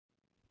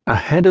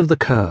Ahead of the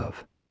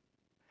Curve.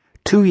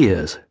 2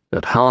 years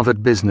at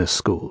Harvard Business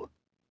School.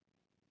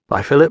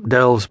 By Philip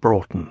Delves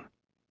Broughton.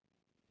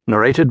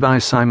 Narrated by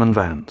Simon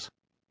Vance.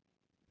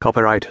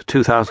 Copyright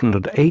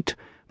 2008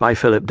 by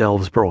Philip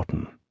Delves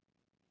Broughton.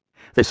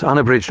 This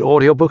unabridged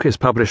audiobook is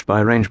published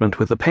by arrangement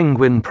with the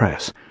Penguin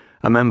Press,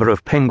 a member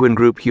of Penguin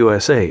Group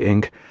USA,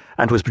 Inc.,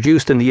 and was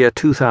produced in the year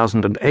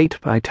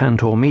 2008 by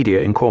Tantor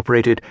Media,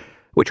 Incorporated,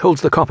 which holds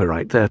the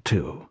copyright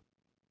thereto.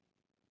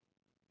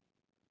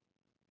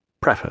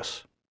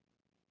 Preface.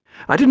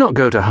 I did not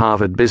go to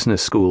Harvard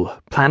Business School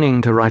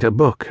planning to write a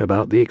book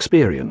about the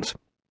experience.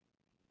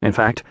 In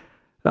fact,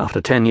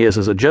 after 10 years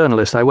as a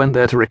journalist, I went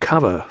there to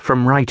recover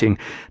from writing,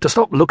 to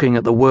stop looking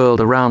at the world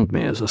around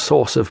me as a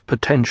source of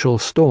potential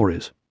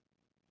stories.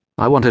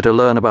 I wanted to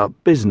learn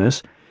about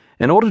business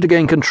in order to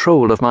gain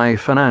control of my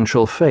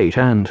financial fate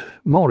and,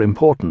 more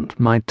important,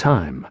 my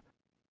time.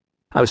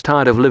 I was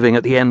tired of living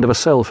at the end of a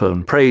cell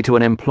phone, prey to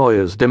an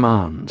employer's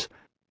demands.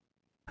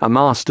 A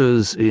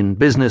master's in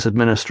business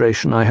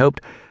administration, I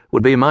hoped,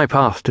 would be my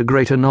path to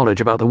greater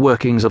knowledge about the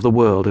workings of the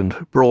world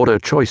and broader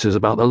choices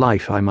about the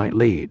life I might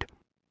lead.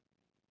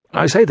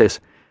 I say this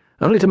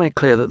only to make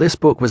clear that this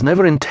book was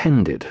never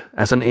intended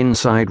as an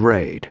inside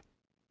raid.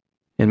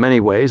 In many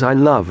ways, I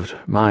loved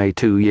my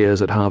 2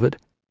 years at Harvard.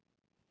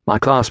 My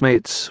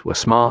classmates were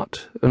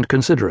smart and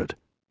considerate.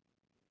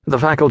 The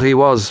faculty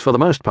was, for the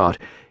most part,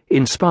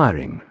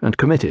 inspiring and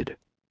committed.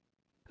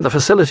 The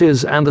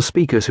facilities and the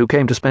speakers who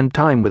came to spend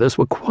time with us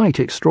were quite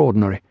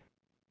extraordinary.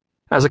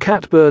 As a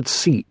catbird's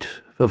seat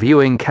for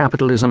viewing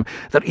capitalism,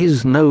 there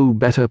is no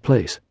better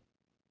place.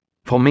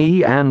 For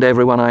me and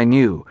everyone I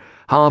knew,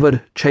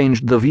 Harvard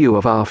changed the view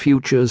of our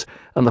futures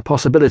and the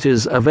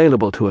possibilities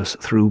available to us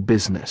through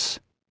business.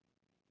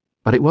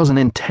 But it was an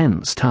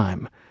intense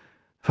time,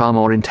 far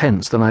more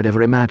intense than I'd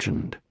ever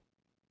imagined.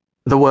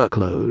 The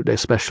workload,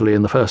 especially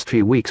in the first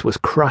few weeks, was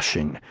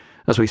crushing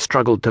as we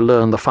struggled to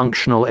learn the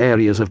functional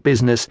areas of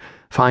business,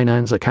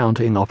 finance,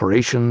 accounting,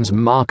 operations,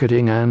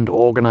 marketing, and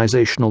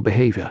organizational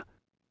behavior.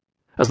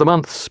 As the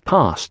months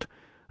passed,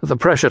 the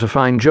pressure to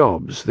find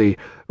jobs, the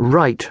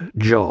right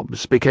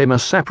jobs, became a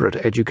separate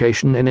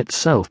education in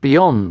itself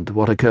beyond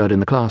what occurred in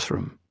the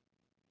classroom.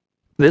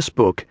 This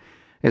book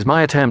is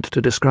my attempt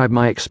to describe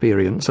my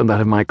experience and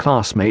that of my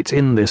classmates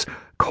in this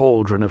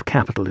cauldron of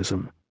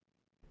capitalism.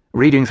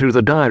 Reading through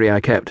the diary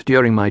I kept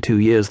during my 2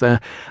 years there,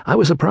 I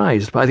was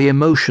surprised by the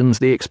emotions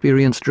the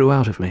experience drew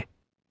out of me.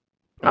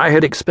 I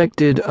had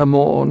expected a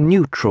more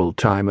neutral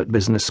time at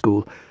business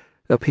school,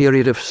 a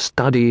period of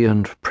study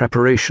and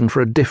preparation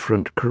for a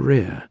different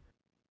career.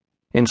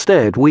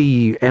 Instead,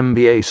 we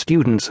MBA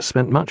students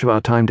spent much of our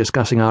time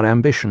discussing our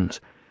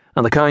ambitions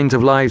and the kinds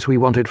of lives we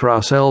wanted for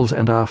ourselves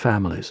and our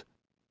families.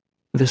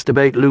 This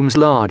debate looms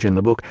large in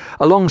the book,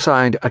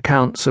 alongside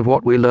accounts of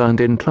what we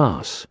learned in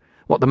class,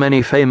 what the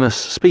many famous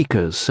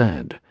speakers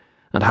said,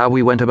 and how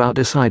we went about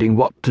deciding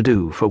what to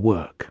do for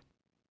work.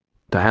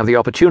 To have the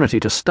opportunity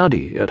to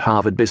study at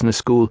Harvard Business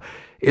School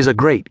is a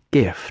great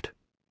gift.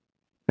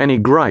 Any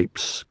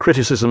gripes,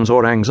 criticisms,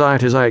 or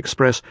anxieties I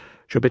express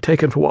should be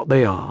taken for what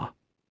they are: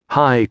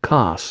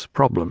 high-class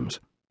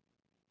problems.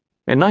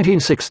 In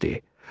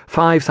 1960,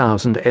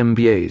 5,000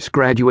 MBAs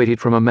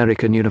graduated from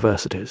American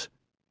universities.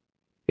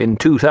 In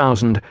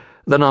 2000,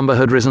 the number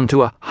had risen to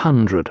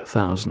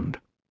 100,000.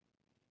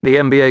 The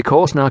MBA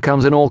course now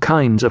comes in all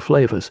kinds of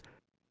flavors.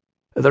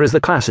 There is the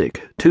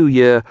classic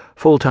 2-year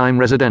full-time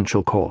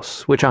residential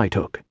course, which I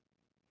took.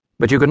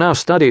 But you can now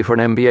study for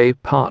an MBA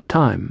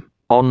part-time,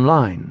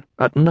 online,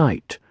 at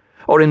night,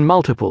 or in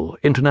multiple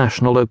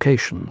international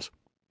locations.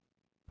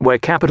 Where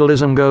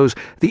capitalism goes,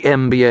 the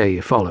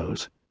MBA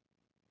follows.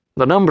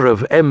 The number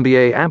of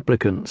MBA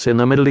applicants in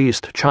the Middle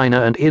East,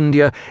 China, and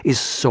India is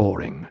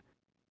soaring.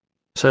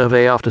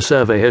 Survey after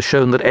survey has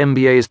shown that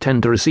MBAs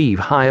tend to receive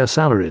higher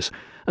salaries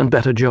and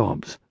better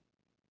jobs.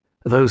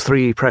 Those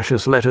 3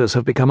 precious letters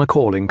have become a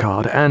calling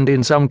card and,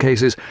 in some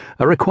cases,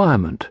 a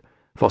requirement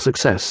for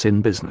success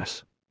in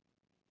business.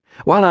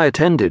 While I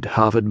attended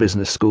Harvard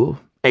Business School,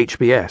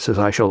 HBS as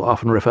I shall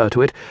often refer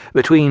to it,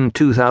 between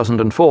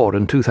 2004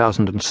 and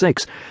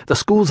 2006, the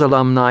school's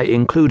alumni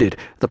included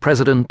the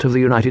President of the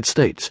United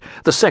States,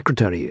 the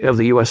Secretary of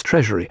the U.S.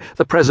 Treasury,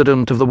 the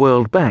President of the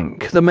World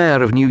Bank, the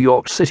Mayor of New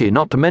York City,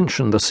 not to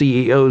mention the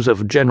CEOs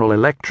of General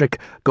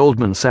Electric,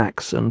 Goldman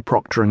Sachs, and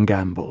Procter &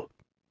 Gamble.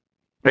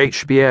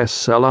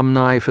 HBS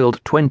alumni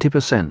filled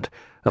 20%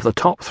 of the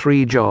top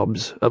 3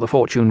 jobs at the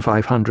Fortune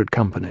 500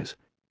 companies.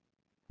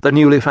 The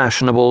newly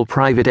fashionable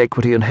private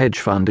equity and hedge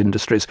fund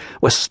industries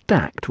were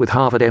stacked with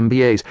Harvard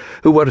MBAs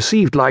who were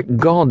received like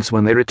gods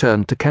when they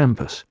returned to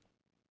campus.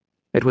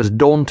 It was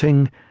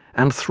daunting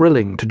and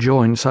thrilling to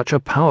join such a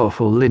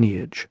powerful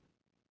lineage.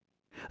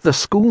 The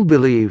school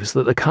believes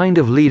that the kind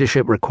of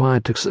leadership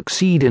required to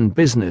succeed in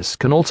business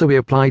can also be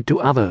applied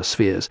to other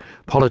spheres: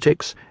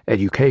 politics,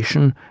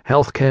 education,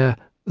 healthcare,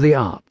 the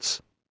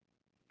arts.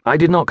 I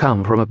did not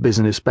come from a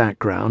business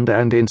background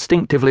and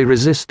instinctively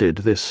resisted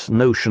this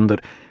notion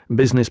that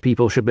business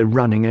people should be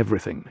running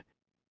everything.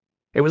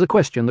 It was a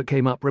question that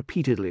came up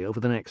repeatedly over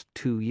the next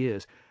 2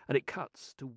 years, and it cuts to